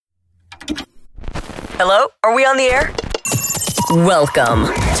Hello? Are we on the air? Welcome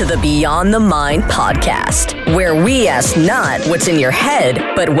to the Beyond the Mind podcast, where we ask not what's in your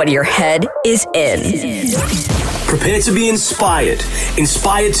head, but what your head is in. Prepare to be inspired.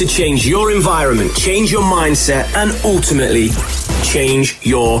 Inspired to change your environment, change your mindset, and ultimately change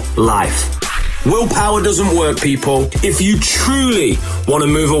your life. Willpower doesn't work, people. If you truly want to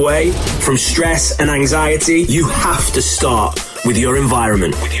move away from stress and anxiety, you have to start with your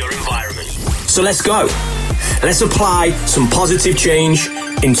environment. So let's go. Let's apply some positive change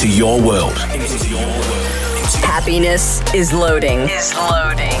into your world. Happiness is loading.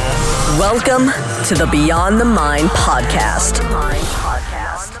 Welcome to the Beyond the Mind podcast.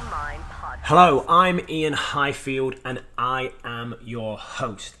 Hello, I'm Ian Highfield and I am your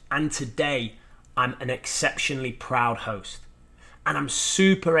host. And today I'm an exceptionally proud host. And I'm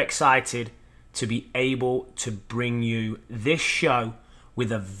super excited to be able to bring you this show with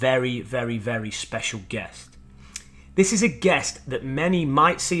a very, very, very special guest. This is a guest that many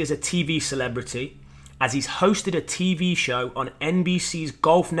might see as a TV celebrity, as he's hosted a TV show on NBC's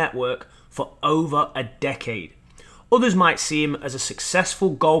Golf Network for over a decade. Others might see him as a successful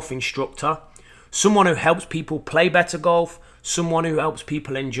golf instructor, someone who helps people play better golf, someone who helps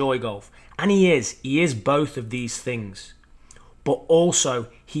people enjoy golf. And he is both of these things. But also,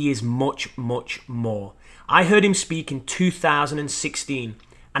 he is much, much more. I heard him speak in 2016,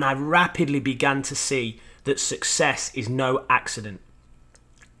 and I rapidly began to see that success is no accident.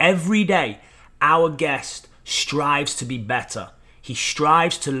 Every day, our guest strives to be better. He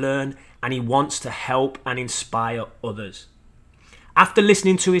strives to learn and he wants to help and inspire others. After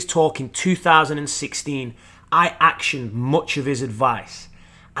listening to his talk in 2016, I actioned much of his advice.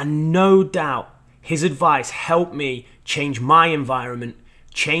 And no doubt, his advice helped me change my environment,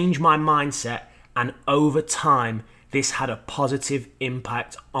 change my mindset, and over time, this had a positive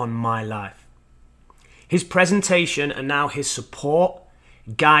impact on my life. His presentation and now his support,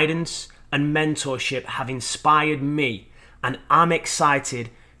 guidance, and mentorship have inspired me, and I'm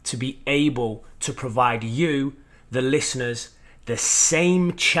excited to be able to provide you, the listeners, the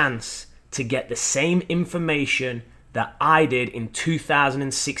same chance to get the same information that I did in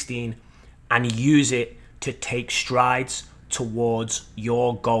 2016 and use it to take strides towards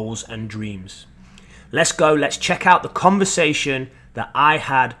your goals and dreams. Let's go. Let's check out the conversation that I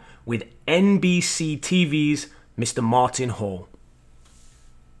had with NBC TV's Mr. Martin Hall.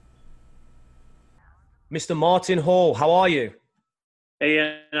 Mr. Martin Hall, how are you?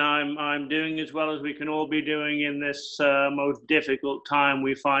 Hey, I'm doing as well as we can all be doing in this most difficult time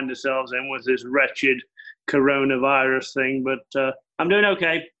we find ourselves in with this wretched coronavirus thing, but I'm doing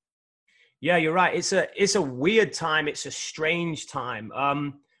okay. Yeah, you're right. It's a weird time. It's a strange time.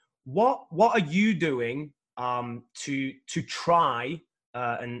 What are you doing to try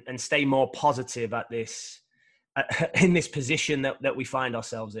and stay more positive at this in this position that we find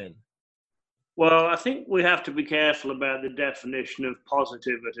ourselves in? Well, I think we have to be careful about the definition of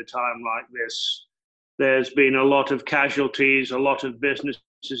positive at a time like this. There's been a lot of casualties, a lot of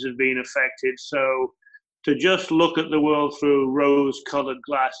businesses have been affected. So to just look at the world through rose-colored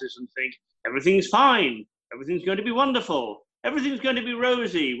glasses and think everything's fine, everything's going to be wonderful, everything's going to be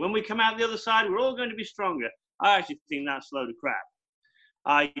rosy. When we come out the other side, we're all going to be stronger. I actually think that's a load of crap.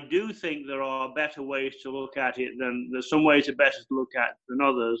 I do think there are better ways to look at it there's some ways are better to look at than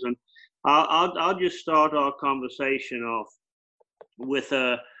others. And I'll just start our conversation off with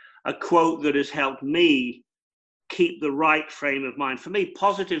a quote that has helped me keep the right frame of mind. For me,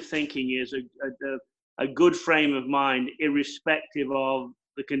 positive thinking is a good frame of mind, irrespective of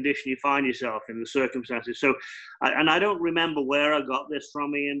the condition you find yourself in, the circumstances. So, and I don't remember where I got this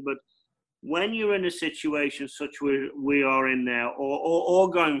from, Ian, but when you're in a situation such we are in now, or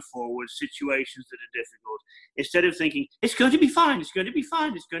going forward, situations that are difficult, instead of thinking, it's going to be fine, it's going to be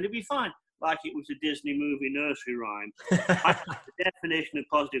fine, it's going to be fine, like it was a Disney movie nursery rhyme, I think the definition of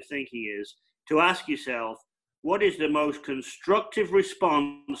positive thinking is to ask yourself, what is the most constructive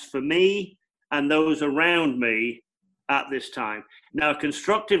response for me and those around me at this time? Now, a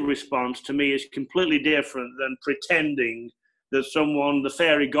constructive response to me is completely different than pretending that the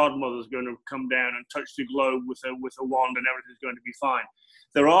fairy godmother is going to come down and touch the globe with a wand and everything's going to be fine.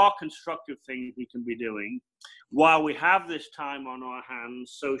 There are constructive things we can be doing. While we have this time on our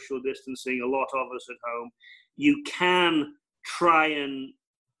hands, social distancing, a lot of us at home, you can try and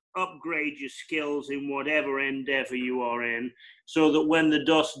upgrade your skills in whatever endeavor you are in, so that when the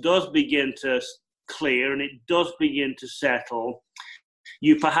dust does begin to clear and it does begin to settle,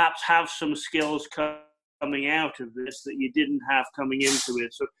 you perhaps have some skills coming out of this that you didn't have coming into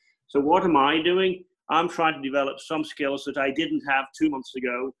it. So what am I doing? I'm trying to develop some skills that I didn't have 2 months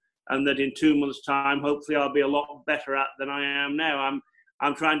ago, and that in 2 months' time, hopefully I'll be a lot better at than I am now.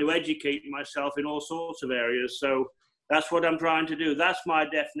 I'm trying to educate myself in all sorts of areas. So that's what I'm trying to do. That's my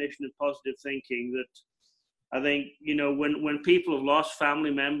definition of positive thinking. That I think, when people have lost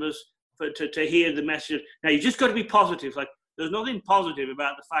family members, to hear the message, now you just got to be positive. Like, there's nothing positive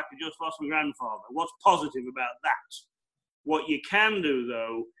about the fact I just lost my grandfather. What's positive about that? What you can do,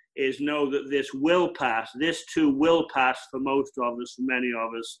 though, is know that this will pass. This too will pass for most of us, for many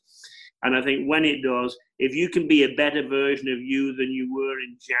of us. And I think when it does, if you can be a better version of you than you were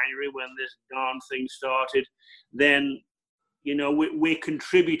in January when this darn thing started, then, we're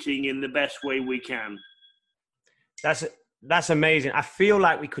contributing in the best way we can. That's amazing. I feel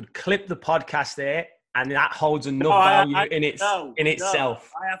like we could clip the podcast there, and that holds enough value in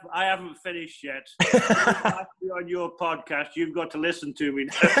itself. I haven't finished yet. On your podcast, you've got to listen to me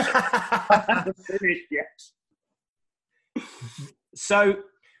now. I haven't finished yet. So,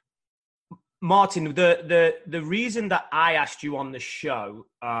 Martin, the reason that I asked you on the show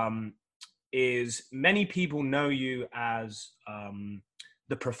is many people know you as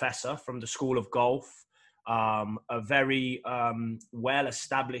the professor from the School of Golf. A very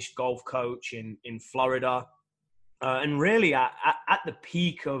well-established golf coach in Florida, and really at the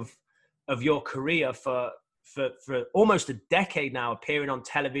peak of your career for almost a decade now, appearing on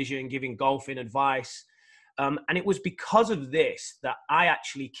television, giving golfing advice. And it was because of this that I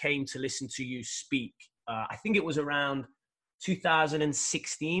actually came to listen to you speak. I think it was around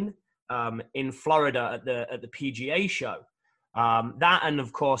 2016 in Florida at the PGA show. That, and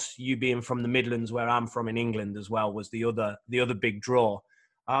of course you being from the Midlands, where I'm from in England as well, was the other big draw.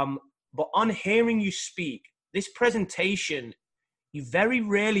 But on hearing you speak, this presentation, you very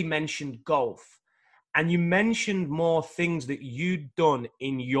rarely mentioned golf, and you mentioned more things that you'd done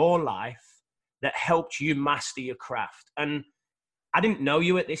in your life that helped you master your craft. And I didn't know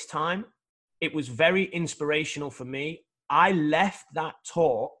you at this time. It was very inspirational for me. I left that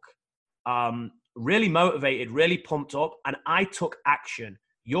talk really motivated, really pumped up, and I took action.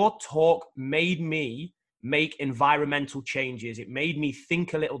 Your talk made me make environmental changes. It made me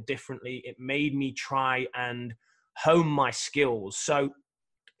think a little differently. It made me try and hone my skills. So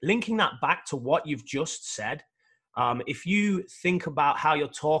linking that back to what you've just said, if you think about how your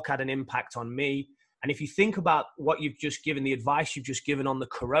talk had an impact on me, and if you think about what you've just given, the advice you've just given on the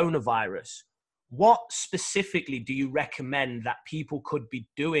coronavirus, what specifically do you recommend that people could be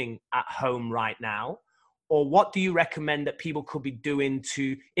doing at home right now? Or what do you recommend that people could be doing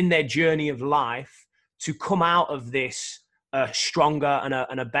in their journey of life to come out of this stronger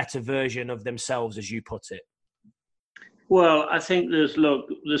and a better version of themselves, as you put it? Well, I think there's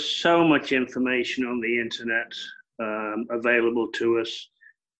so much information on the internet available to us.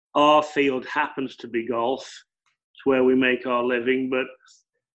 Our field happens to be golf. It's where we make our living, but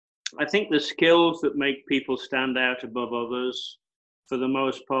I think the skills that make people stand out above others, for the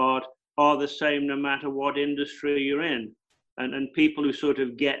most part, are the same no matter what industry you're in. And people who sort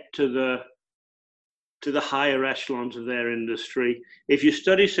of get to the higher echelons of their industry, if you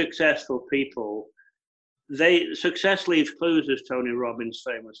study successful people, success leaves clues, as Tony Robbins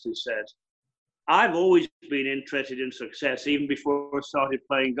famously said. I've always been interested in success, even before I started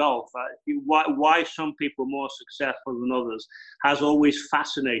playing golf. Why some people are more successful than others has always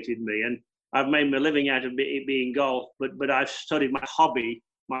fascinated me. And I've made my living out of it being golf, but I've studied my hobby.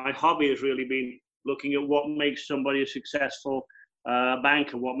 My hobby has really been looking at what makes somebody a successful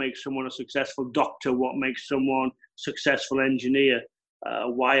banker, what makes someone a successful doctor, what makes someone a successful engineer.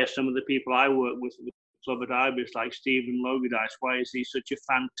 Why are some of the people I work with at the club at Ibis, like Stephen Logodice, why is he such a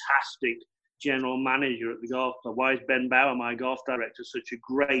fantastic general manager at the golf club? Why is Ben Bauer, my golf director, such a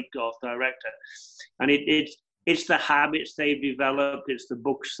great golf director? And it's the habits they've developed, it's the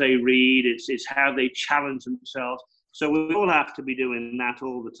books they read, it's how they challenge themselves. So we all have to be doing that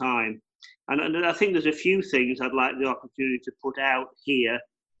all the time. And I think there's a few things I'd like the opportunity to put out here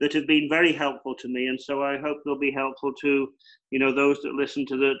that have been very helpful to me, and so I hope they'll be helpful to those that listen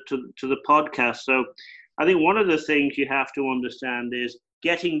to the podcast. So I think one of the things you have to understand is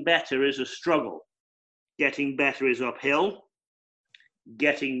getting better is a struggle. Getting better is uphill.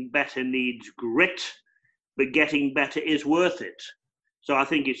 Getting better needs grit, but getting better is worth it. So I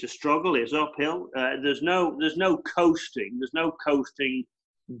think it's a struggle. It's uphill. There's no coasting. There's no coasting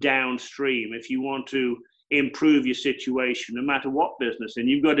downstream. If you want to improve your situation, no matter what business, and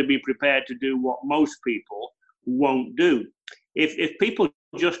you've got to be prepared to do what most people won't do. If people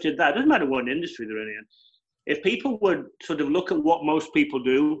just did that, it doesn't matter what industry they're in. If people would sort of look at what most people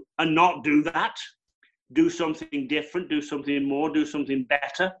do and not do that, do something different, do something more, do something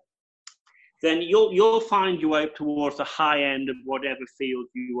better, then you'll find your way towards the high end of whatever field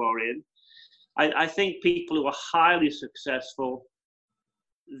you are in. I think people who are highly successful,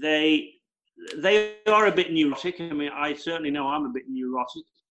 they are a bit neurotic. I mean, I certainly know I'm a bit neurotic.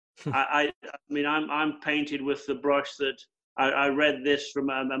 I mean, I'm painted with the brush that I read this from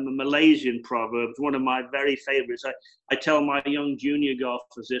a Malaysian proverb. It's one of my very favorites. I tell my young junior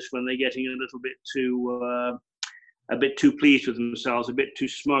golfers this when they're getting a bit too pleased with themselves, a bit too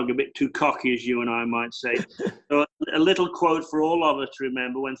smug, a bit too cocky, as you and I might say. So a little quote for all of us to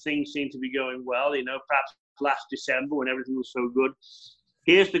remember when things seem to be going well, perhaps last December when everything was so good.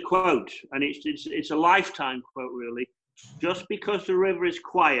 Here's the quote, and it's a lifetime quote, really. Just because the river is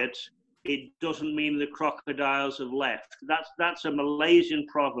quiet, it doesn't mean the crocodiles have left. That's a Malaysian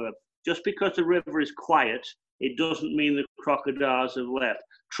proverb. Just because the river is quiet, it doesn't mean the crocodiles have left.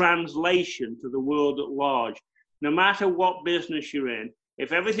 Translation to the world at large. No matter what business you're in,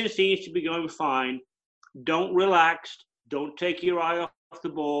 if everything seems to be going fine, don't relax, don't take your eye off the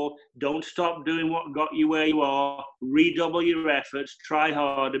ball, don't stop doing what got you where you are, redouble your efforts, try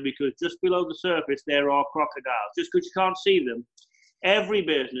harder, because just below the surface there are crocodiles. Just because you can't see them, every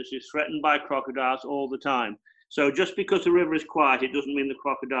business is threatened by crocodiles all the time. So just because the river is quiet, it doesn't mean the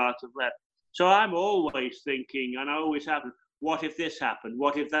crocodiles have left. So I'm always thinking, and I always have, what if this happened?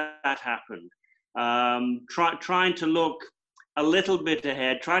 What if that happened? Trying to look a little bit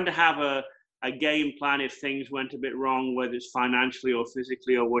ahead, trying to have a game plan if things went a bit wrong, whether it's financially or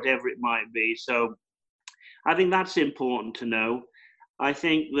physically or whatever it might be. So I think that's important to know. I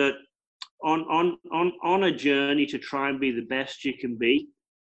think that on a journey to try and be the best you can be,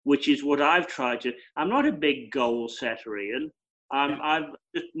 which is what I've tried to. I'm not a big goal setter, Ian.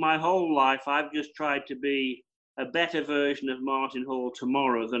 My whole life I've just tried to be a better version of Martin Hall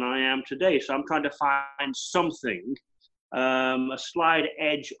tomorrow than I am today. So I'm trying to find something, a slight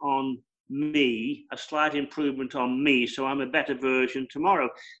edge on me, a slight improvement on me, so I'm a better version tomorrow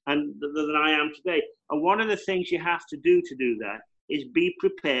than I am today. And one of the things you have to do that is be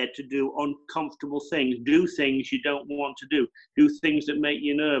prepared to do uncomfortable things, do things you don't want to do things that make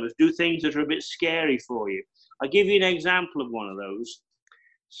you nervous, do things that are a bit scary for you. I'll give you an example of one of those.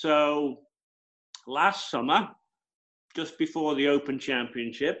 So last summer, just before the Open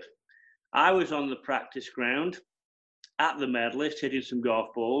Championship, I was on the practice ground at the Medalist hitting some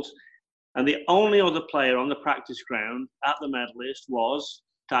golf balls, and the only other player on the practice ground at the Medalist was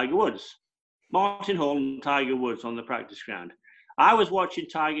Tiger Woods. Martin Hall and Tiger Woods on the practice ground. I was watching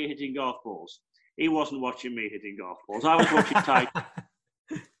Tiger hitting golf balls. He wasn't watching me hitting golf balls. I was watching Tiger.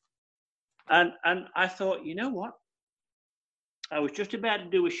 And I thought, you know what? I was just about to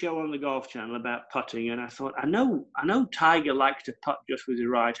do a show on the Golf Channel about putting, and I thought, I know Tiger likes to putt just with his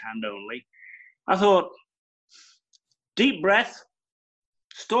right hand only. I thought, deep breath,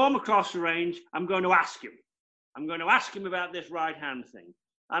 storm across the range. I'm going to ask him. I'm going to ask him about this right hand thing.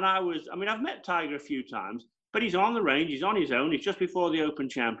 And I've met Tiger a few times, but he's on the range. He's on his own. It's just before the Open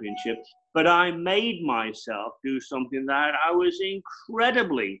Championship. But I made myself do something that I was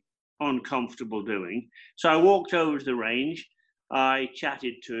incredibly uncomfortable doing. So I walked over to the range. I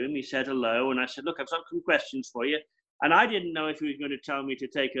chatted to him. He said hello. And I said, look, I've got some questions for you. And I didn't know if he was going to tell me to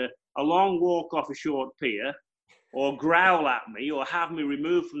take a long walk off a short pier, or growl at me, or have me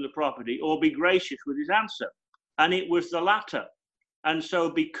removed from the property, or be gracious with his answer. And it was the latter. And so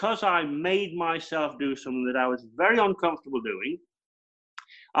because I made myself do something that I was very uncomfortable doing,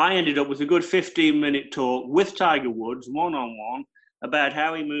 I ended up with a good 15-minute talk with Tiger Woods, one-on-one, about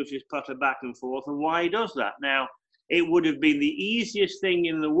how he moves his putter back and forth and why he does that. Now, it would have been the easiest thing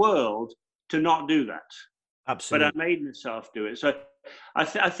in the world to not do that. Absolutely. But I made myself do it. So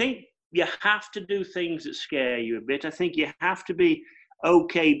I think you have to do things that scare you a bit. I think you have to be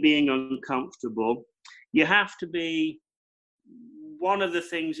okay being uncomfortable. You have to be, one of the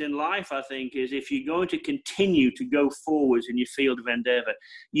things in life, I think, is if you're going to continue to go forwards in your field of endeavor,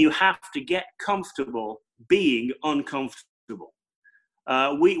 you have to get comfortable being uncomfortable.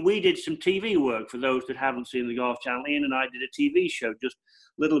 We did some TV work, for those that haven't seen the Golf Channel. Ian and I did a TV show just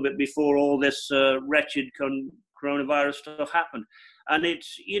a little bit before all this wretched coronavirus stuff happened. And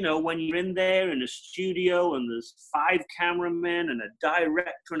it's, when you're in there in a studio and there's 5 cameramen and a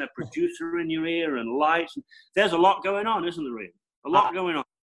director and a producer in your ear and lights, there's a lot going on, isn't there, Ian? A lot going on.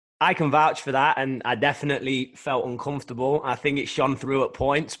 I can vouch for that, and I definitely felt uncomfortable. I think it shone through at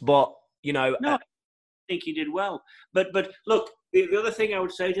points, but, No, I think you did well. But look, the other thing I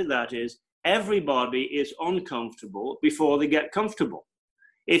would say to that is everybody is uncomfortable before they get comfortable.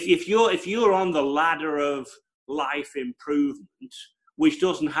 If you're on the ladder of life improvement, which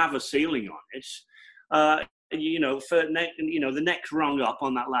doesn't have a ceiling on it, the next rung up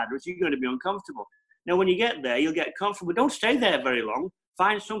on that ladder is you're going to be uncomfortable. Now, when you get there, you'll get comfortable. Don't stay there very long.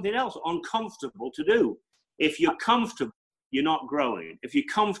 Find something else uncomfortable to do. If you're comfortable, you're not growing. If you're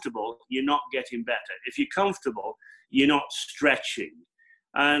comfortable, you're not getting better. If you're comfortable, you're not stretching.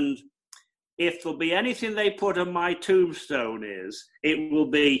 And if there'll be anything they put on my tombstone it will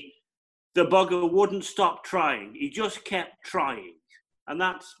be, the bugger wouldn't stop trying. He just kept trying. And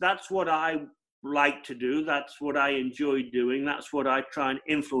that's what I like to do. That's what I enjoy doing. That's what I try and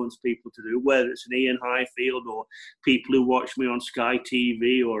influence people to do, whether it's an Ian Highfield or people who watch me on Sky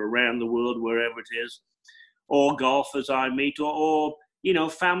TV or around the world, wherever it is, or golfers I meet, or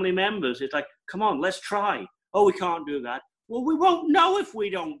family members. It's like, come on, let's try. Oh, we can't do that. Well, we won't know if we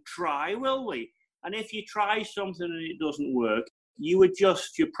don't try, will we? And if you try something and it doesn't work, you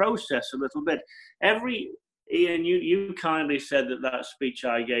adjust your process a little bit. Ian, you kindly said that speech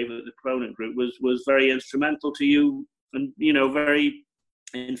I gave at the Cronin Group was very instrumental to you and, very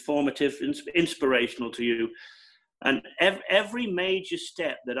informative, inspirational to you. And every major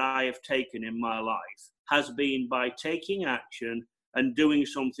step that I have taken in my life has been by taking action and doing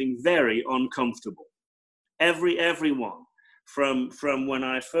something very uncomfortable. Every one. From when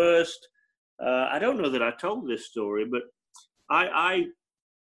I first, I don't know that I told this story, but I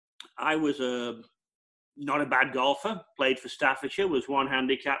was not a bad golfer, played for Staffordshire, was one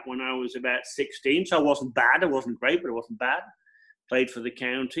handicap when I was about 16, so I wasn't bad, I wasn't great, but I wasn't bad. Played for the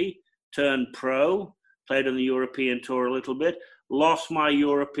county, turned pro, played on the European Tour a little bit, lost my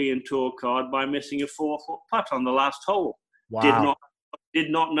European Tour card by missing a 4-foot putt on the last hole. Wow. Did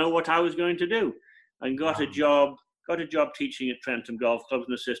not know what I was going to do, and got a job teaching at Trentham Golf Club as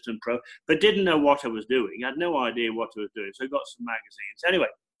an assistant pro, but didn't know what I was doing. I had no idea what I was doing, so I got some magazines. Anyway,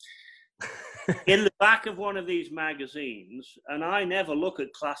 in the back of one of these magazines, and I never look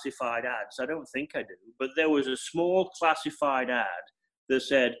at classified ads, I don't think I do, but there was a small classified ad that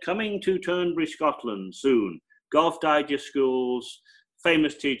said, coming to Turnberry, Scotland soon, Golf Digest schools,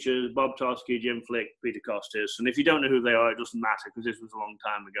 famous teachers, Bob Tosky, Jim Flick, Peter Costis. And if you don't know who they are, it doesn't matter because this was a long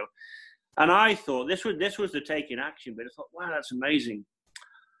time ago. And I thought, this was the taking action bit. I thought, wow, that's amazing.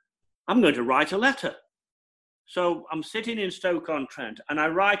 I'm going to write a letter. So I'm sitting in Stoke-on-Trent and I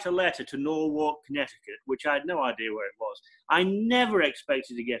write a letter to Norwalk, Connecticut, which I had no idea where it was. I never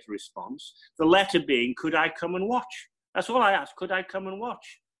expected to get a response. The letter being, could I come and watch? That's all I asked, could I come and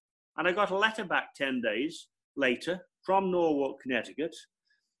watch? And I got a letter back 10 days later from Norwalk, Connecticut.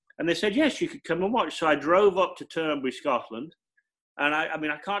 And they said, yes, you could come and watch. So I drove up to Turnberry, Scotland. And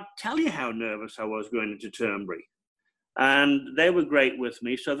I can't tell you how nervous I was going into Turnberry. And they were great with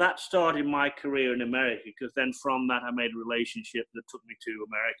me. So that started my career in America, because then from that, I made a relationship that took me to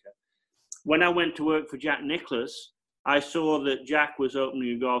America. When I went to work for Jack Nicklaus, I saw that Jack was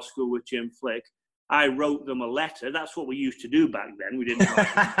opening a golf school with Jim Flick. I wrote them a letter. That's what we used to do back then. We didn't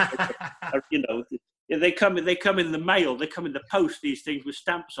know, they come in the mail. They come in the post, these things with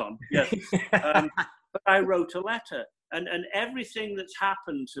stamps on. Yes. But I wrote a letter. And everything that's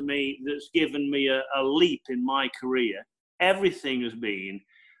happened to me that's given me a leap in my career, everything has been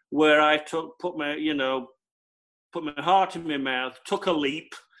where I put my heart in my mouth, took a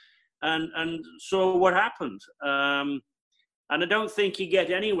leap, and saw what happened. And I don't think you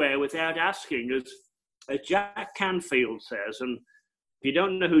get anywhere without asking, as Jack Canfield says. And if you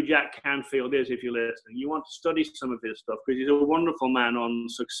don't know who Jack Canfield is, if you're listening, you want to study some of his stuff, because he's a wonderful man on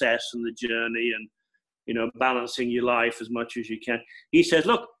success and the journey and balancing your life as much as you can. He says,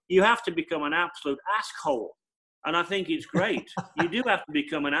 look, you have to become an absolute asshole. And I think it's great. You do have to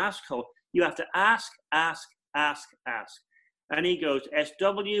become an asshole. You have to ask. And he goes,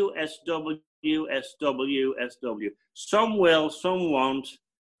 SW, SW, SW, SW. Some will, some won't.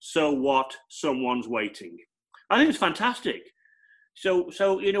 So what? Someone's waiting. I think it's fantastic. So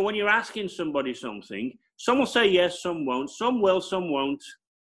when you're asking somebody something, some will say yes, some won't. Some will, some won't.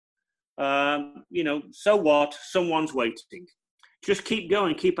 So what? Someone's waiting. Just keep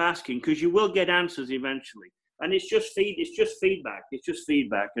going, keep asking, because you will get answers eventually. And it's just feedback. It's just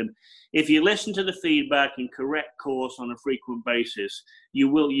feedback. And if you listen to the feedback and correct course on a frequent basis, you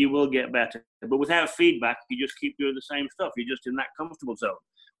will get better. But without feedback, you just keep doing the same stuff. You're just in that comfortable zone,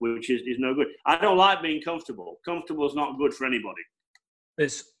 which is no good. I don't like being comfortable. Comfortable is not good for anybody.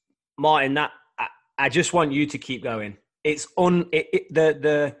 It's Martin. I just want you to keep going. It's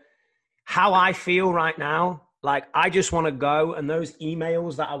how I feel right now, like I just want to go, and those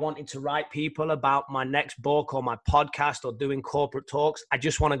emails that I wanted to write people about my next book or my podcast or doing corporate talks, I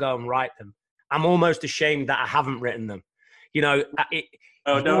just want to go and write them. I'm almost ashamed that I haven't written them. Don't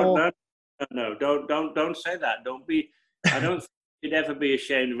say that. Don't be. I don't think ever be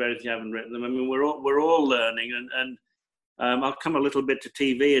ashamed of anything you haven't written them. I mean, we're all learning, and I'll come a little bit to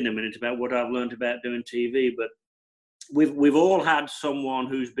TV in a minute about what I've learned about doing TV. But we've all had someone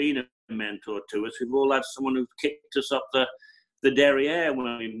who's been a mentor to us. We've all had someone who's kicked us up the derriere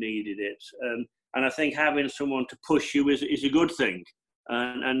when we've needed it. And I think having someone to push you is a good thing.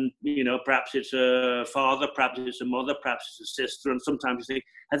 And you know, perhaps it's a father, perhaps it's a mother, perhaps it's a sister, and sometimes you think,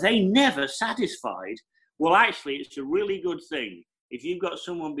 are they never satisfied? Well, actually, it's a really good thing if you've got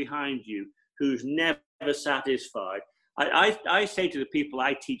someone behind you who's never satisfied. I say to the people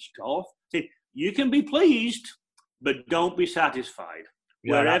I teach golf, say, you can be pleased, but don't be satisfied.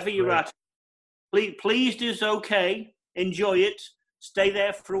 Yeah, wherever you're at, pleased is okay, enjoy it, stay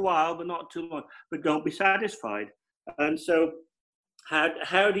there for a while, but not too long, but don't be satisfied. And so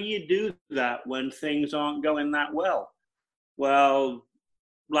how do you do that when things aren't going that well? Well,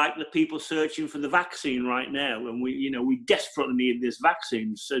 like the people searching for the vaccine right now, and we desperately need this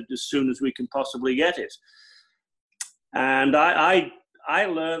vaccine as soon as we can possibly get it. And I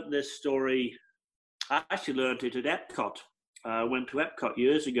learned this story. I actually learned it at Epcot. I went to Epcot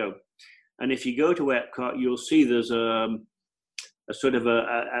years ago, and if you go to Epcot, you'll see there's a sort of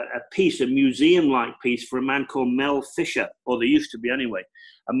a piece, a museum-like piece for a man called Mel Fisher, or there used to be anyway.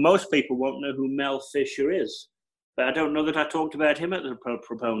 And most people won't know who Mel Fisher is. But I don't know that I talked about him at the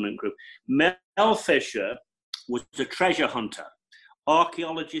proponent group. Mel Fisher was a treasure hunter,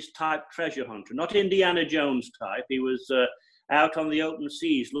 archaeologist-type treasure hunter, not Indiana Jones type. He was out on the open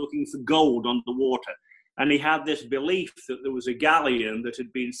seas looking for gold underwater. And he had this belief that there was a galleon that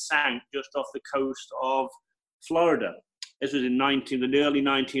had been sank just off the coast of Florida. This was in the early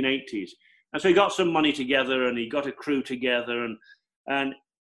 1980s. And so he got some money together and he got a crew together. And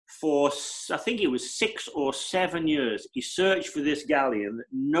for, I think it was 6 or 7 years, he searched for this galleon that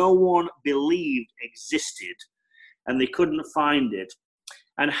no one believed existed. And they couldn't find it.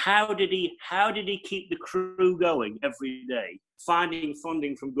 And how did he keep the crew going every day? Finding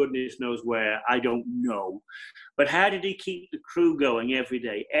funding from goodness knows where, I don't know. But how did he keep the crew going every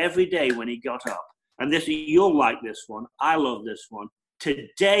day? Every day when he got up. And you'll like this one. I love this one.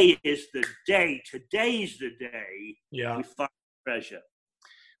 Today is the day. Today's the day we find treasure.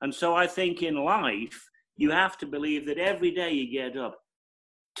 And so I think in life, you have to believe that every day you get up,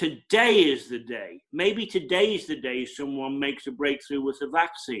 today is the day. Maybe today's the day someone makes a breakthrough with a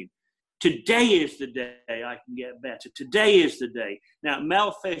vaccine. Today is the day I can get better. Today is the day. Now,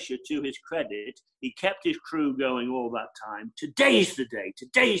 Mel Fisher, to his credit, he kept his crew going all that time. Today's the day.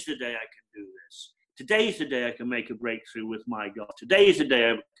 Today's the day I can do this. Today's the day I can make a breakthrough with my God. Today's the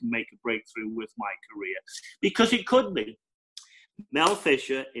day I can make a breakthrough with my career. Because it could be. Mel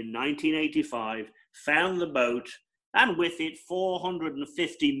Fisher, in 1985, found the boat, and with it,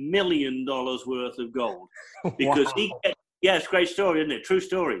 $450 million worth of gold. Because wow. It's a great story, isn't it? True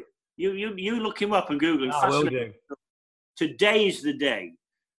story. You look him up and Google him. I will do. Today's the day.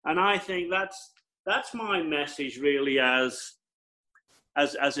 And I think that's my message really as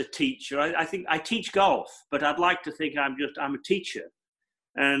a teacher. I think I teach golf, but I'd like to think I'm a teacher.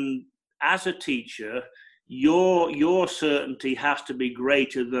 And as a teacher, your certainty has to be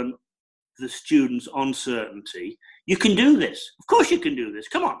greater than the student's uncertainty. You can do this. Of course you can do this.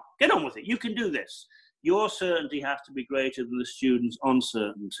 Come on, get on with it. You can do this. Your certainty has to be greater than the student's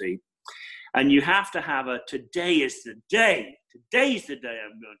uncertainty. And you have to have today is the day. Today's the day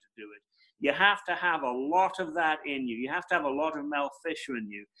I'm going to do it. You have to have a lot of that in you. You have to have a lot of Mel Fisher in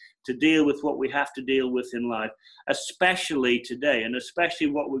you to deal with what we have to deal with in life, especially today, and especially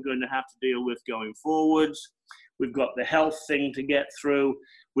what we're going to have to deal with going forwards. We've got the health thing to get through.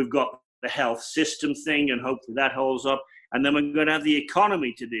 We've got the health system thing, and hopefully that holds up. And then we're going to have the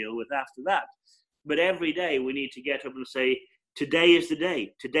economy to deal with after that. But every day we need to get up and say, today is the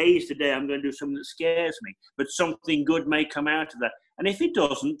day. Today is the day I'm going to do something that scares me. But something good may come out of that. And if it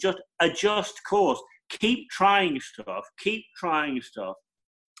doesn't, just adjust course. Keep trying stuff. Keep trying stuff.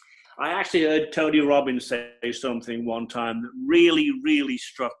 I actually heard Tony Robbins say something one time that really, really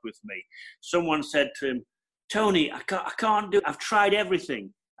struck with me. Someone said to him, Tony, I can't do it. I've tried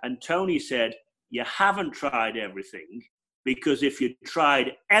everything. And Tony said, you haven't tried everything, because if you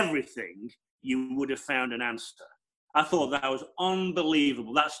tried everything, you would have found an answer. I thought that was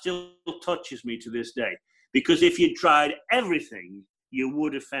unbelievable. That still touches me to this day. Because if you tried everything, you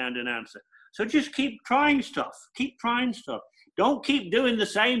would have found an answer. So just keep trying stuff. Keep trying stuff. Don't keep doing the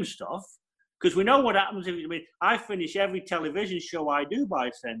same stuff, because we know what happens if I finish every television show I do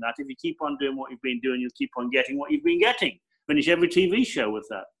by saying that. If you keep on doing what you've been doing, you'll keep on getting what you've been getting. Finish every TV show with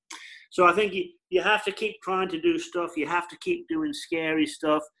that. So I think you have to keep trying to do stuff. You have to keep doing scary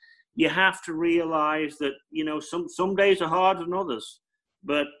stuff. you have to realize that, some days are harder than others,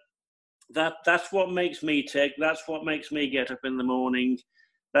 but that's what makes me tick. That's what makes me get up in the morning.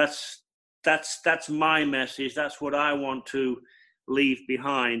 That's my message. That's what I want to leave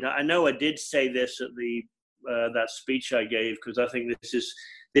behind. I know I did say this at the that speech I gave, because I think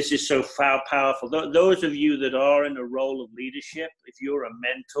this is so powerful. Those of you that are in a role of leadership, if you're a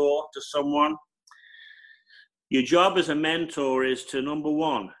mentor to someone, your job as a mentor is to, number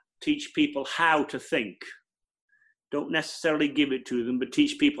one, teach people how to think. Don't necessarily give it to them, but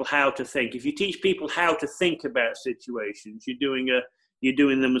teach people how to think. If you teach people how to think about situations, you're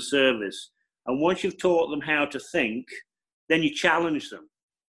doing them a service. And once you've taught them how to think, then you challenge them.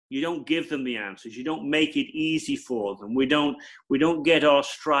 You don't give them the answers. You don't make it easy for them. We don't get our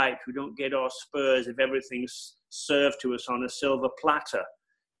stripes. We don't get our spurs if everything's served to us on a silver platter.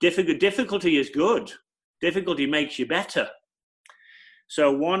 Difficulty is good. Difficulty makes you better. So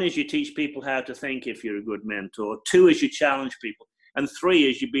one is you teach people how to think if you're a good mentor. Two is you challenge people. And three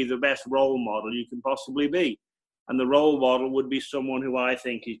is you be the best role model you can possibly be. And the role model would be someone who I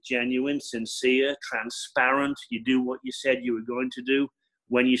think is genuine, sincere, transparent. You do what you said you were going to do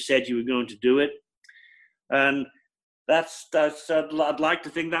when you said you were going to do it. And I'd like to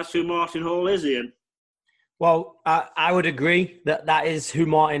think that's who Martin Hall is, Ian. Well, I would agree that is who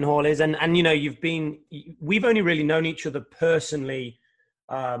Martin Hall is. And we've only really known each other personally.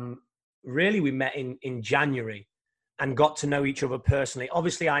 Really, we met in January and got to know each other personally.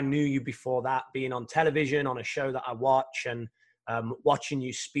 Obviously, I knew you before that, being on television, on a show that I watch, and watching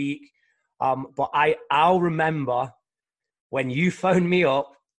you speak. But I'll remember when you phoned me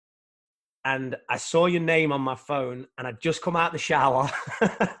up and I saw your name on my phone, and I'd just come out the shower.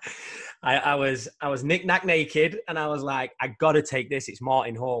 I was knick-knack naked, and I was like, I got to take this. It's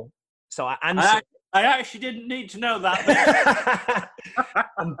Martin Hall. So I answered. I actually didn't need to know that.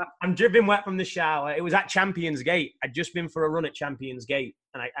 I'm dripping wet from the shower. It was at Champions Gate. I'd just been for a run at Champions Gate,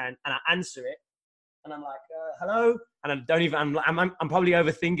 and I answer it, and I'm like, hello, and I don't even. I'm probably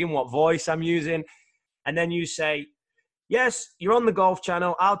overthinking what voice I'm using, and then you say, yes, you're on the Golf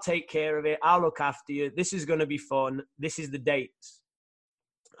Channel. I'll take care of it. I'll look after you. This is going to be fun. This is the dates,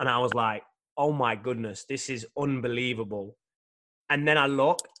 and I was like, oh my goodness, this is unbelievable. And then I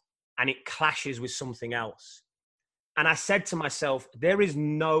look, and it clashes with something else. And I said to myself, there is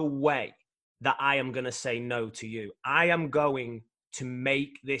no way that I am going to say no to you. I am going to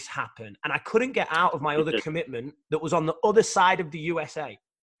make this happen. And I couldn't get out of my other commitment that was on the other side of the USA.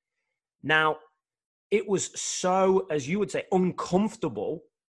 Now, it was so, as you would say, uncomfortable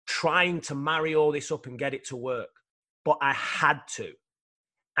trying to marry all this up and get it to work. But I had to.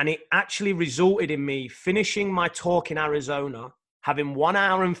 And it actually resulted in me finishing my talk in Arizona, having 1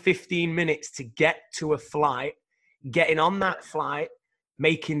 hour and 15 minutes to get to a flight, getting on that flight,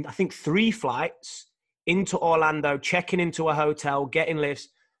 making, I think, 3 flights into Orlando, checking into a hotel, getting lifts,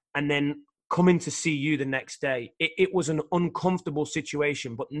 and then coming to see you the next day. It was an uncomfortable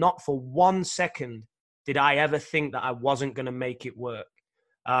situation, but not for 1 second did I ever think that I wasn't going to make it work.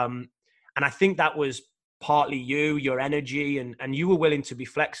 And I think that was partly your energy, and you were willing to be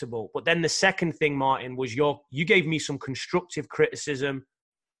flexible. But then the second thing, Martin, was you gave me some constructive criticism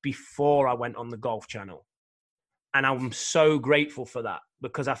before I went on the Golf Channel. And I'm so grateful for that,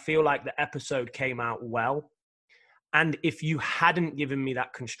 because I feel like the episode came out well. And if you hadn't given me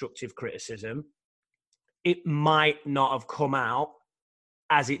that constructive criticism, it might not have come out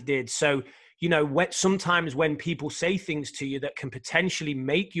as it did. So, sometimes when people say things to you that can potentially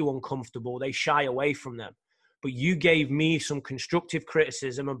make you uncomfortable, they shy away from them. But you gave me some constructive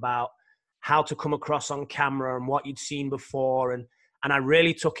criticism about how to come across on camera and what you'd seen before. And I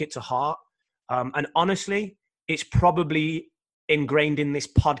really took it to heart. And honestly, it's probably ingrained in this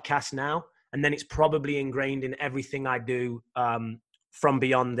podcast now. And then it's probably ingrained in everything I do from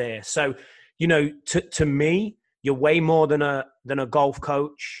beyond there. So, to me, you're way more than a golf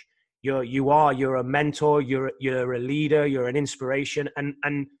coach. You're a mentor, you're a leader, you're an inspiration.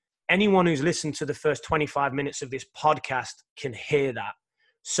 And anyone who's listened to the first 25 minutes of this podcast can hear that.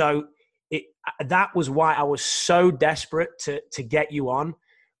 So that was why I was so desperate to get you on,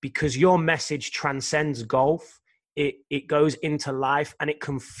 because your message transcends golf. It goes into life, and it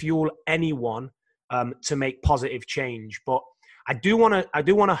can fuel anyone to make positive change. But I do want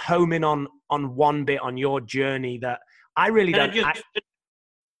to home in on one bit on your journey that I really don't.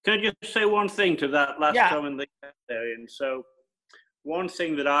 Can I just say one thing to that last comment there? And so one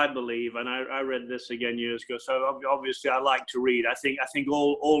thing that I believe, and I read this again years ago, so obviously I like to read. I think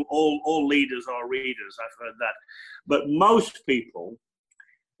all leaders are readers. I've heard that. But most people,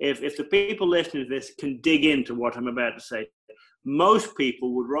 if the people listening to this can dig into what I'm about to say, most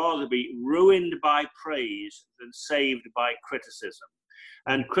people would rather be ruined by praise than saved by criticism.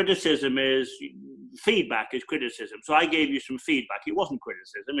 And criticism is, feedback is criticism. So I gave you some feedback. It wasn't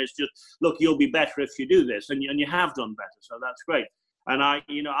criticism. It's just, look, you'll be better if you do this. And you have done better. So that's great. And I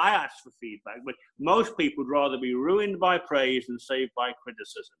asked for feedback, but most people would rather be ruined by praise than saved by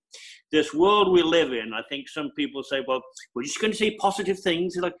criticism. This world we live in, I think some people say, well, we're just going to say positive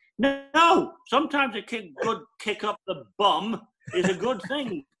things. They're like, no, sometimes a good kick up the bum is a good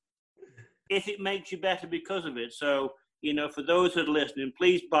thing if it makes you better because of it. So, for those that are listening,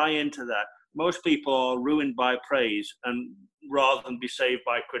 please buy into that. Most people are ruined by praise and rather than be saved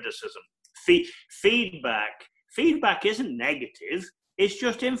by criticism. Feedback isn't negative. It's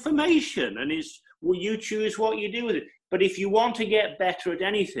just information, and you choose what you do with it. But if you want to get better at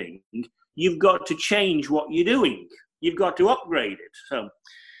anything, you've got to change what you're doing. You've got to upgrade it. So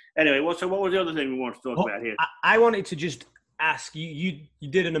anyway, what was the other thing we want to talk about here? I wanted to just ask you, you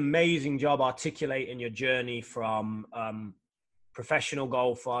did an amazing job articulating your journey from professional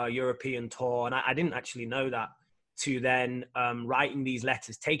golfer, European tour, and I didn't actually know that, to then writing these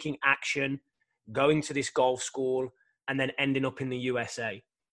letters, taking action, going to this golf school, and then ending up in the USA.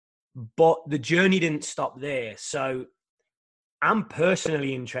 But the journey didn't stop there. So I'm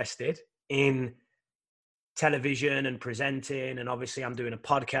personally interested in television and presenting, and obviously I'm doing a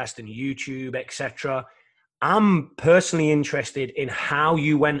podcast and YouTube, etc. I'm personally interested in how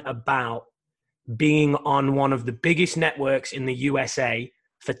you went about being on one of the biggest networks in the USA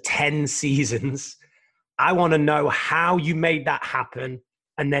for 10 seasons. I want to know how you made that happen,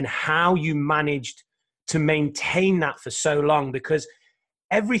 and then how you managed to maintain that for so long, because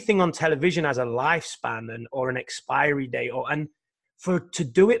everything on television has a lifespan or an expiry date, and to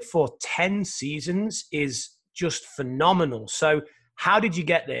do it for 10 seasons is just phenomenal. So how did you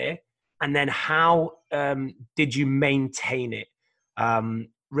get there? And then how did you maintain it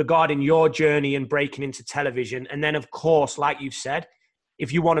regarding your journey and breaking into television? And then, of course, like you've said,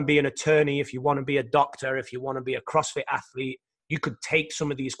 if you want to be an attorney, if you want to be a doctor, if you want to be a CrossFit athlete, you could take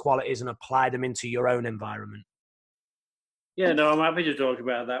some of these qualities and apply them into your own environment. Yeah, no, I'm happy to talk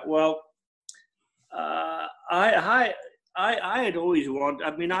about that. Well, I had always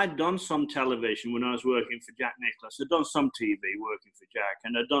wanted, I'd done some television when I was working for Jack Nicklaus. I'd done some TV working for Jack,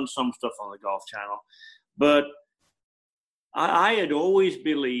 and I'd done some stuff on the Golf Channel. But I had always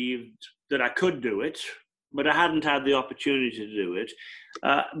believed that I could do it, but I hadn't had the opportunity to do it.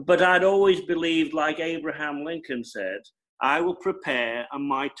 But I'd always believed, like Abraham Lincoln said, I will prepare and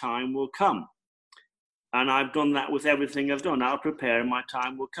my time will come. And I've done that with everything I've done. I'll prepare and my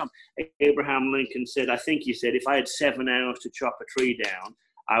time will come. Abraham Lincoln said, I think he said, if I had 7 hours to chop a tree down,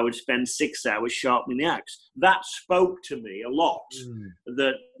 I would spend 6 hours sharpening the axe. That spoke to me a lot,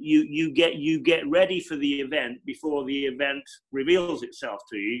 that you get ready for the event before the event reveals itself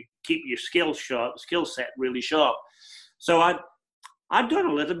to you. Keep your skill set really sharp. So I'd done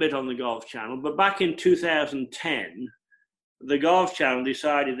a little bit on the Golf Channel, but back in 2010, the Golf Channel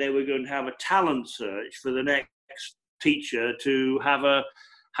decided they were going to have a talent search for the next teacher to have a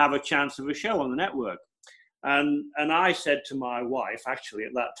chance of a show on the network. And I said to my wife, actually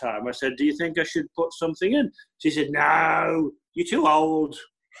at that time, I said, do you think I should put something in? She said, no, you're too old.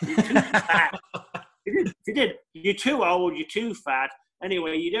 You're too fat. She did. You're too old. You're too fat.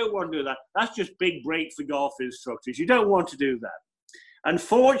 Anyway, you don't want to do that. That's just big break for golf instructors. You don't want to do that. And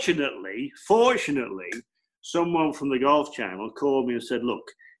fortunately, someone from the Golf Channel called me and said, look,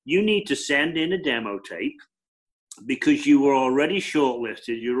 you need to send in a demo tape because you were already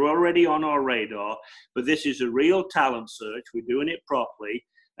shortlisted. You're already on our radar, but this is a real talent search. We're doing it properly,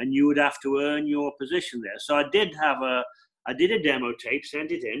 and you would have to earn your position there. So I did a demo tape,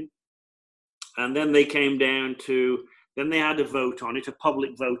 sent it in, and then they came down to, then they had a vote on it, a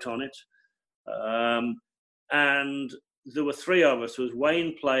public vote on it. And there were 3 of us. There was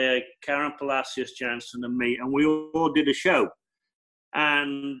Wayne Player, Karen Palacios Jansen, and me, and we all did a show.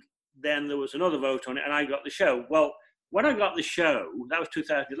 And then there was another vote on it, and I got the show. Well, when I got the show, that was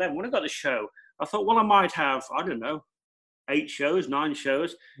 2011. When I got the show, I thought, well, I might have, 8 shows, 9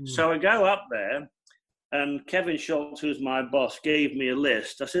 shows. So I go up there, and Kevin Schultz, who's my boss, gave me a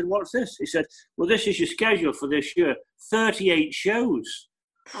list. I said, what's this? He said, well, this is your schedule for this year, 38 shows.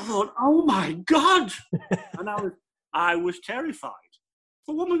 I thought, oh, my God. And I was terrified.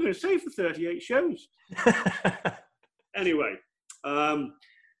 Well, what am I going to say for 38 shows? Anyway,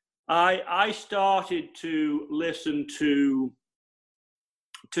 I started to listen to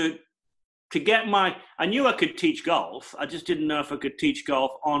get my, I knew I could teach golf. I just didn't know if I could teach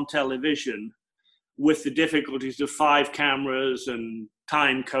golf on television with the difficulties of 5 cameras and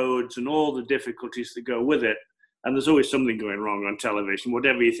time codes and all the difficulties that go with it. And there's always something going wrong on television,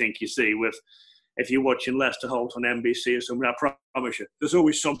 whatever you think you see with, if you're watching Lester Holt on NBC or something, I promise you, there's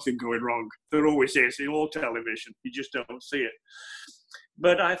always something going wrong. There always is in all television. You just don't see it.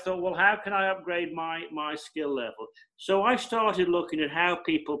 But I thought, well, how can I upgrade my skill level? So I started looking at how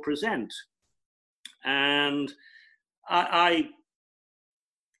people present. And I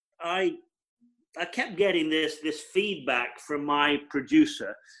kept getting this feedback from my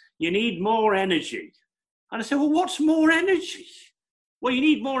producer. You need more energy. And I said, well, what's more energy? Well, you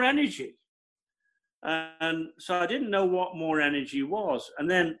need more energy. And so I didn't know what more energy was. And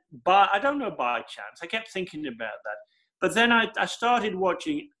then, I don't know by chance, I kept thinking about that. But then I started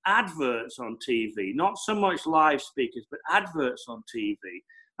watching adverts on TV, not so much live speakers, but adverts on TV.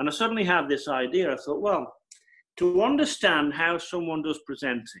 And I suddenly had this idea. I thought, well, to understand how someone does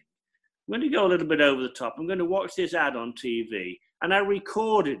presenting, I'm going to go a little bit over the top. I'm going to watch this ad on TV. And I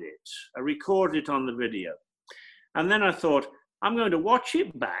recorded it. I recorded it on the video. And then I thought, I'm going to watch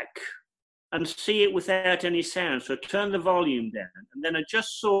it back and see it without any sound. So I turned the volume down. And then I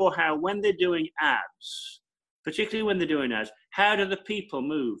just saw how when they're doing ads, particularly when they're doing ads, how do the people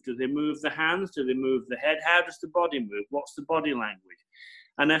move? Do they move the hands? Do they move the head? How does the body move? What's the body language?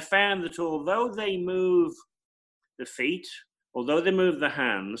 And I found that although they move the feet, although they move the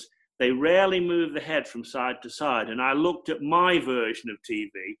hands, they rarely move the head from side to side. And I looked at my version of TV,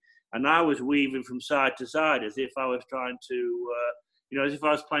 and I was weaving from side to side as if I was trying to, as if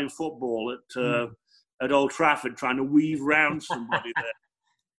I was playing football at Old Trafford, trying to weave round somebody there.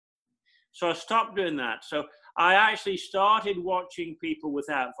 So I stopped doing that. So I actually started watching people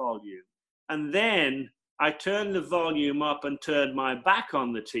without volume. And then I turned the volume up and turned my back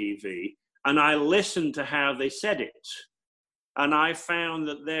on the TV, and I listened to how they said it. And I found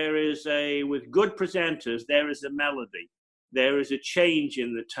that with good presenters, there is a melody. There is a change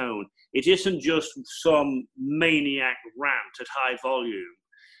in the tone. It isn't just some maniac rant at high volume.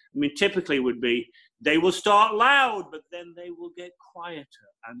 I mean, typically would be, they will start loud, but then they will get quieter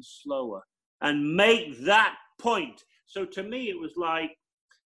and slower and make that point. So to me, it was like,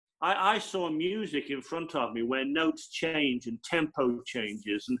 I saw music in front of me where notes change and tempo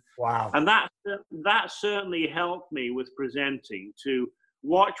changes. And, wow. And that certainly helped me with presenting, to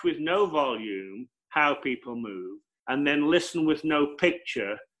watch with no volume how people move, and then listen with no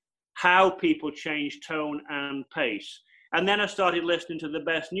picture how people change tone and pace. And then I started listening to the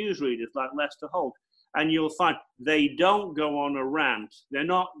best newsreaders like Lester Holt. And you'll find they don't go on a rant. They're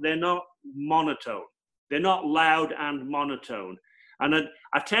not monotone. They're not loud and monotone. And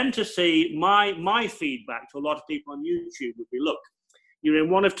I tend to see my feedback to a lot of people on YouTube would be, look, you're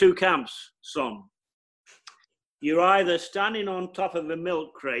in one of two camps, son. You're either standing on top of a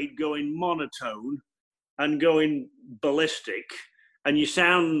milk crate going monotone and going ballistic, and you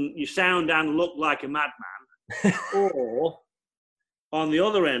sound and look like a madman, or on the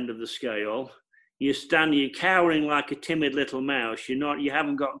other end of the scale, you're cowering like a timid little mouse. You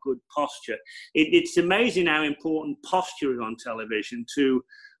haven't got good posture. It's amazing how important posture is on television, to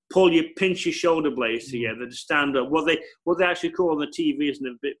pinch your shoulder blades together, to stand up. What they actually call in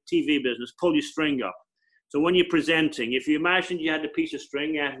the TV business, pull your string up. So when you're presenting, if you imagined you had a piece of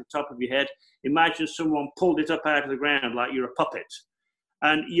string out of the top of your head, imagine someone pulled it up out of the ground like you're a puppet.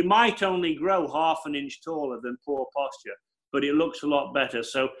 And you might only grow half an inch taller than poor posture, but it looks a lot better.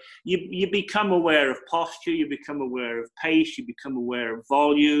 So you become aware of posture, you become aware of pace, you become aware of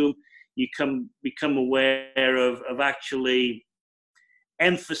volume, you become aware of actually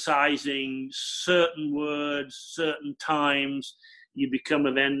emphasizing certain words, certain times. You become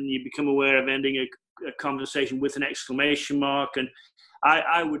aware of ending a conversation with an exclamation mark. And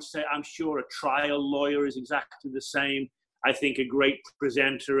I would say, I'm sure a trial lawyer is exactly the same. I think a great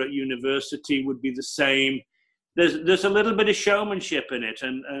presenter at university would be the same. There's a little bit of showmanship in it,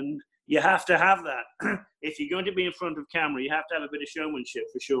 and you have to have that. If you're going to be in front of camera, you have to have a bit of showmanship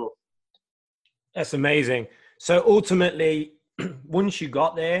for sure. That's amazing. So ultimately, once you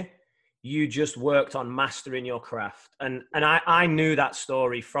got there, you just worked on mastering your craft. And I knew that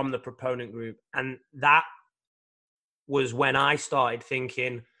story from the proponent group. And that was when I started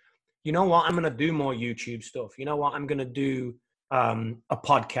thinking, you know what, I'm going to do more YouTube stuff. You know what, I'm going to do a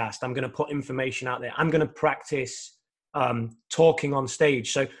podcast. I'm going to put information out there. I'm going to practice talking on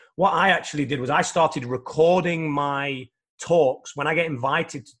stage. So what I actually did was I started recording my talks. When I get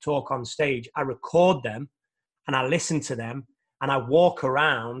invited to talk on stage, I record them and I listen to them and I walk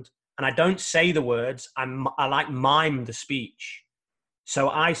around and I don't say the words. I like mime the speech. So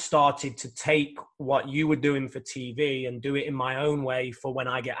I started to take what you were doing for TV and do it in my own way for when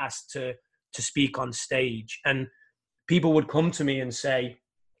I get asked to speak on stage. And people would come to me and say,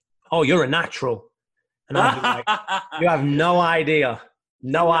 oh, you're a natural. And I'd be like, you have no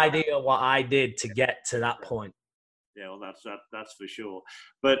idea what I did to get to that point. Yeah, well, that's for sure.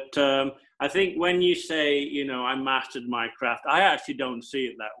 But I think when you say, I mastered my craft, I actually don't see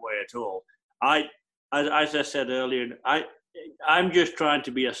it that way at all. As I said earlier, I'm just trying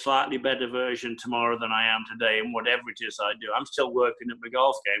to be a slightly better version tomorrow than I am today, and whatever it is I do, I'm still working at my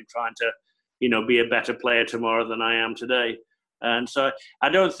golf game, trying to, be a better player tomorrow than I am today. And so I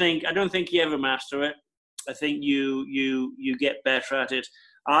don't think you ever master it. I think you get better at it.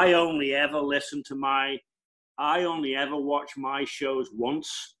 I only ever watch my shows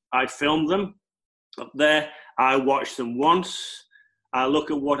once. I film them up there. I watch them once. I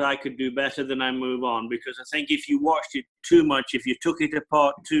look at what I could do better, then I move on. Because I think if you watched it too much, if you took it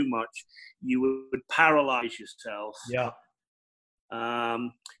apart too much, you would paralyze yourself. Yeah.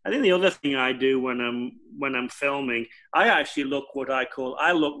 I think the other thing I do when I'm filming, I actually look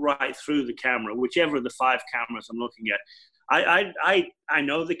I look right through the camera, whichever of the 5 cameras I'm looking at. I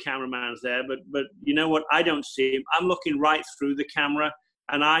know the cameraman's there, but you know what? I don't see him. I'm looking right through the camera,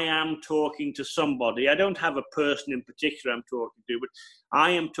 and I am talking to somebody. I don't have a person in particular I'm talking to, but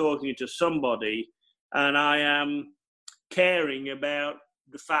I am talking to somebody, and I am caring about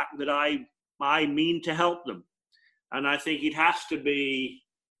the fact that I mean to help them. And I think it has to be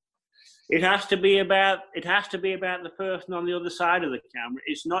about the person on the other side of the camera.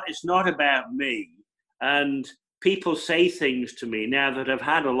 It's not about me. And people say things to me now that I've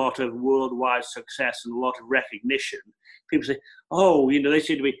had a lot of worldwide success and a lot of recognition. People say, they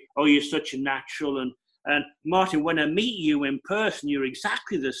say to me, you're such a natural. And Martin, when I meet you in person, you're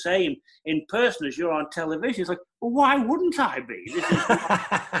exactly the same in person as you're on television. It's like, well, why wouldn't I be?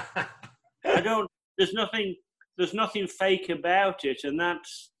 There's nothing fake about it. And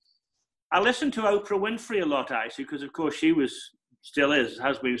I listen to Oprah Winfrey a lot, actually, because of course she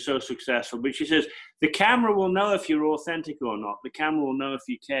has been so successful. But she says, the camera will know if you're authentic or not. The camera will know if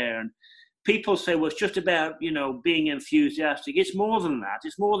you care. And people say, well, it's just about, being enthusiastic. It's more than that.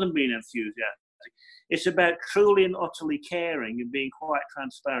 It's more than being enthusiastic. It's about truly and utterly caring and being quite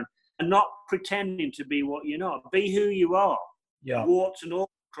transparent and not pretending to be what you're not. Be who you are. Yeah. Warts and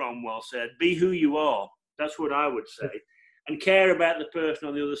all, Cromwell said, be who you are. That's what I would say. And care about the person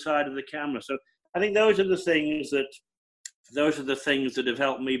on the other side of the camera. So I think those are the things that have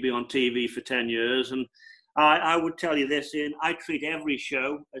helped me be on TV for 10 years. And I would tell you this, Ian, I treat every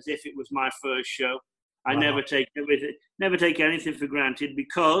show as if it was my first show. I never take anything for granted,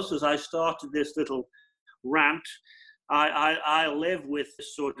 because as I started this little rant, I live with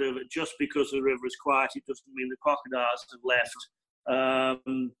this sort of, just because the river is quiet, it doesn't mean the crocodiles have left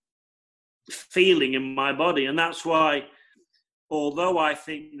feeling in my body. And that's why, although I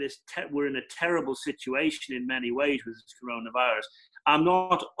think we're in a terrible situation in many ways with this coronavirus, I'm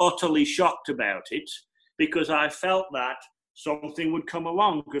not utterly shocked about it, because I felt that something would come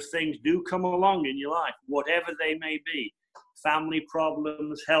along, because things do come along in your life, whatever they may be. Family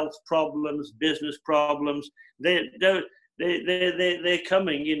problems, health problems, business problems, they're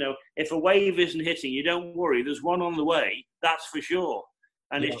coming. If a wave isn't hitting you, don't worry, there's one on the way, that's for sure.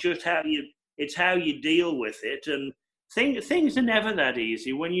 And it's just how you deal with it. And things are never that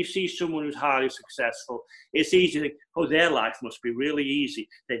easy. When you see someone who's highly successful, it's easy to think, their life must be really easy.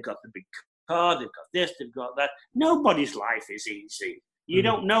 They've got the big car, they've got this, they've got that. Nobody's life is easy. You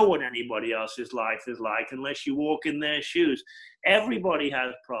don't know what anybody else's life is like unless you walk in their shoes. Everybody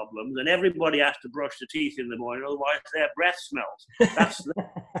has problems, and everybody has to brush their teeth in the morning, otherwise their breath smells.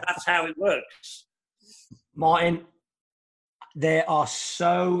 That's how it works. Martin, there are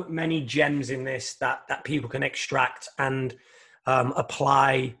so many gems in this that people can extract and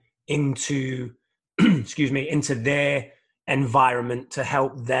apply into, into their environment to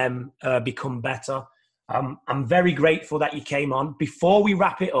help them become better. I'm very grateful that you came on. Before we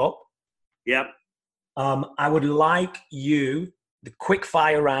wrap it up, I would like you, the quick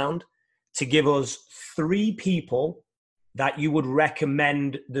fire round, to give us 3 people that you would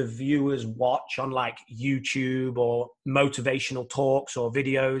recommend the viewers watch on like YouTube or motivational talks or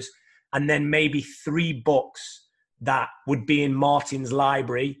videos, and then maybe 3 books that would be in Martin's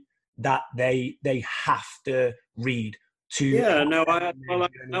library that they have to read. I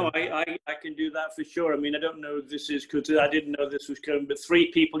can do that for sure. I mean, I don't know if this is, because I didn't know this was coming, but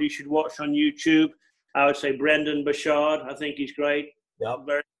 3 people you should watch on YouTube. I would say Brendan Burchard. I think he's great. Yep.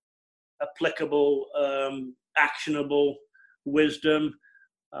 Very applicable, actionable wisdom.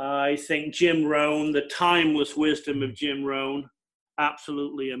 I think Jim Rohn, the timeless wisdom of Jim Rohn,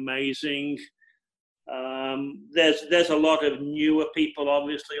 absolutely amazing. There's a lot of newer people,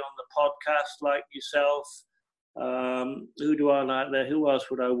 obviously, on the podcast like yourself. Who do I like there? Who else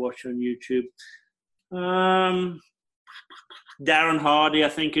would I watch on YouTube? Darren Hardy, I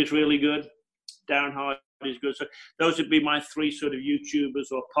think, is really good. Darren Hardy is good. So those would be my three sort of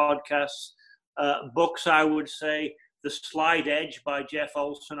YouTubers or podcasts. Books, I would say The Slight Edge by Jeff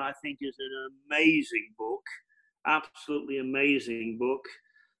Olson, I think, is an amazing book. Absolutely amazing book.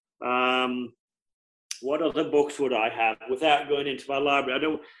 What other books would I have without going into my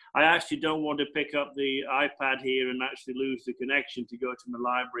library? I actually don't want to pick up the iPad here and actually lose the connection to go to my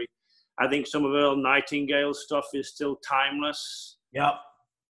library. I think some of Earl Nightingale's stuff is still timeless. Yep.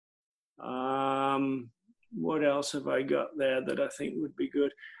 What else have I got there that I think would be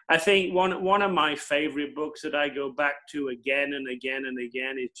good? I think one of my favorite books that I go back to again and again and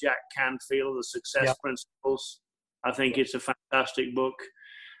again is Jack Canfield, The Success Principles. I think it's a fantastic book,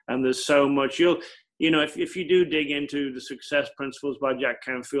 and there's so much. If you do dig into The Success Principles by Jack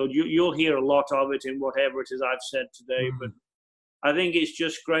Canfield, you'll hear a lot of it in whatever it is I've said today. But I think it's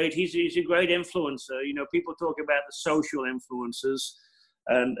just great. He's a great influencer. People talk about the social influencers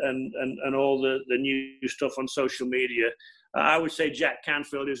and all the new stuff on social media. I would say Jack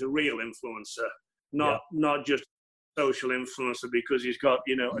Canfield is a real influencer, not just social influencer because he's got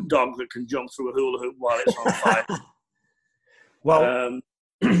a dog that can jump through a hula hoop while it's on fire. Well,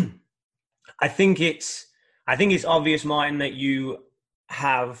 I think it's obvious, Martin, that you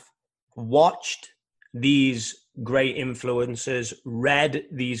have watched these great influencers, read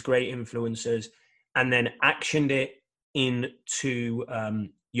these great influencers, and then actioned it into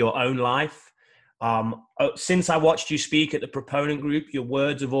your own life. Since I watched you speak at the Proponent Group, your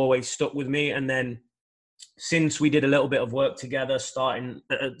words have always stuck with me. And then since we did a little bit of work together starting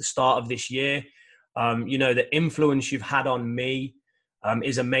at the start of this year, the influence you've had on me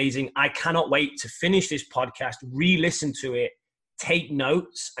is amazing. I cannot wait to finish this podcast, re-listen to it, take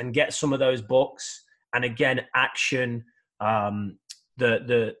notes, and get some of those books. And again, action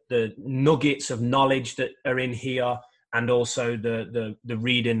the nuggets of knowledge that are in here, and also the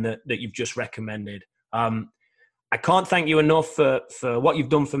reading that you've just recommended. I can't thank you enough for what you've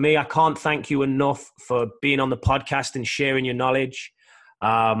done for me. I can't thank you enough for being on the podcast and sharing your knowledge.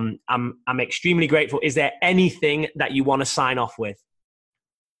 I'm extremely grateful. Is there anything that you want to sign off with?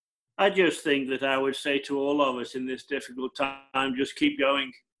 I just think that I would say to all of us in this difficult time, just keep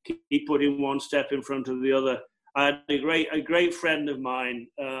going, keep putting one step in front of the other. I had a great friend of mine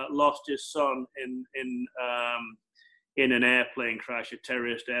lost his son in an airplane crash, a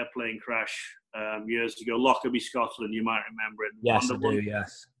terrorist airplane crash years ago. Lockerbie, Scotland, you might remember it. Yes, I do,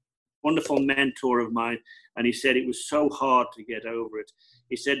 yes. Wonderful mentor of mine, and he said it was so hard to get over it.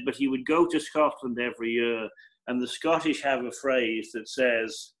 He said, but he would go to Scotland every year, and the Scottish have a phrase that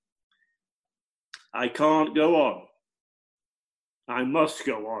says, I can't go on. I must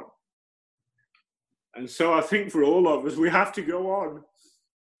go on. And so I think for all of us, we have to go on.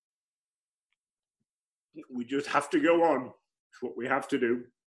 We just have to go on. It's what we have to do.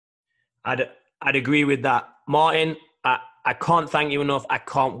 I'd agree with that. Martin, I can't thank you enough. I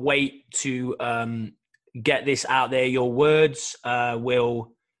can't wait to get this out there. Your words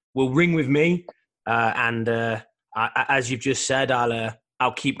will ring with me. And as you've just said,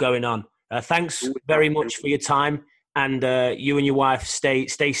 I'll keep going on. Thanks very much for your time. And you and your wife, stay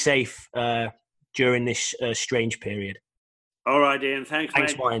safe during this strange period. All right, Ian. Thanks,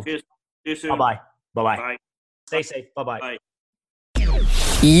 Martin. See you soon. Bye-bye. Bye-bye. Bye. Stay safe. Bye-bye. Bye.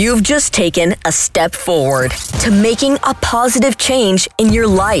 You've just taken a step forward to making a positive change in your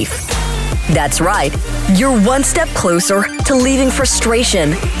life. That's right. You're one step closer to leaving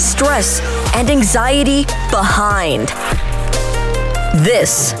frustration, stress, and anxiety behind.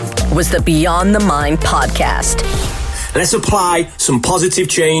 This was the Beyond the Mind podcast. Let's apply some positive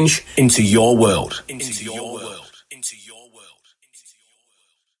change into your world.